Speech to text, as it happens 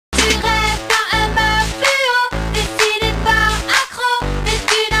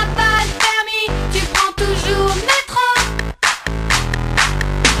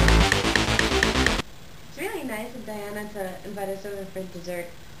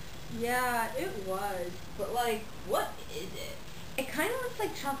Yeah, it was. But like, what is it? It kind of looks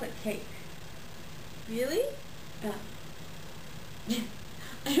like chocolate cake. Really?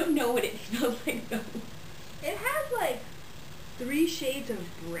 I don't know what it smells like though. It has like 3 shades of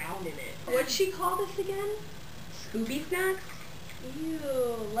brown in it. What'd she call this again? Scooby snacks? Ew,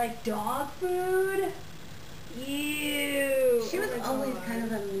 like dog food? Ew. She was always kind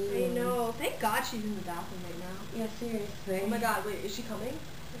of a mean. I know. Thank God she's in the bathroom right now. Yeah, seriously. Oh my God, wait, is she coming?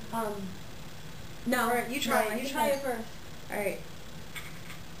 No. Alright, you try it. You try it first. Alright.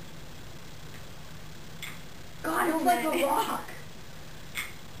 God, it's like a rock.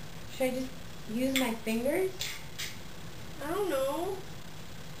 Should I just use my fingers? I don't know.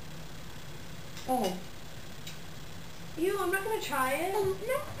 Oh. Ew, I'm not gonna try it. No.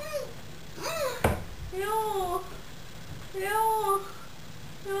 Ew. Ew.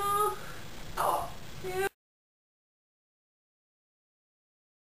 Ew. Oh. Ew.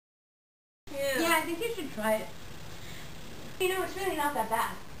 Yeah, I think you should try it. You know, it's really not that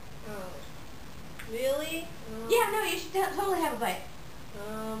bad. Oh. Really? Yeah, no, you should totally have a bite.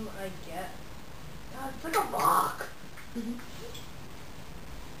 I get. God, it's like a rock.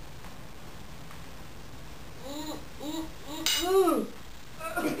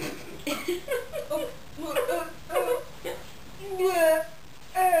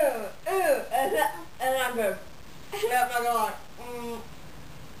 And I'm good. Yeah, I'm not gonna lie.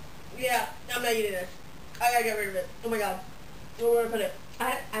 Yeah, I'm not eating this. I gotta get rid of it. Oh my God. Where do I put it? I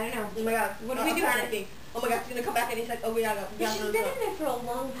don't know. Oh my God. What do we do with it? panicking. Oh my God, she's gonna come back and he's like, oh, we gotta go. But she's been in there for a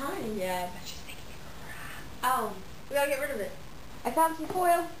long time. Yeah, but she's making it crap. Oh. We gotta get rid of it. I found some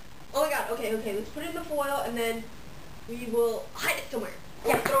foil. Oh my God, okay, let's put it in the foil and then we will hide it somewhere.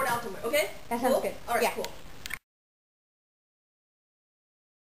 Yeah. Or throw it out somewhere, okay? That sounds cool? good. Alright, Yeah. cool.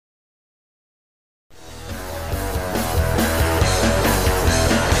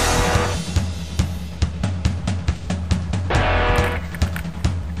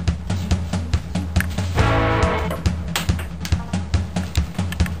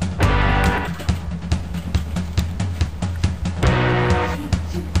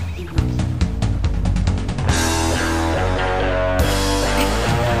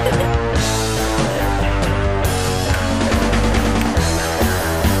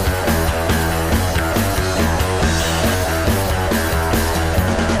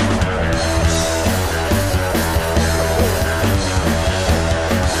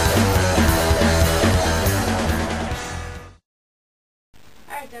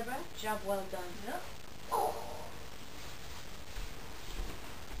 Alright, Deborah. Job well done. Yep.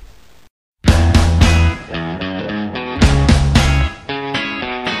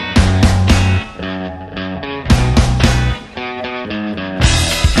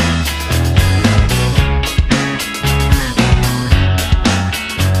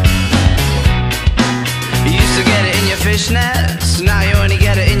 Fishnets, now you only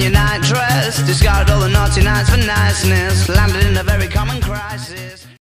get it in your night dress. Discarded all the naughty nights for niceness. Landed in a very common crisis.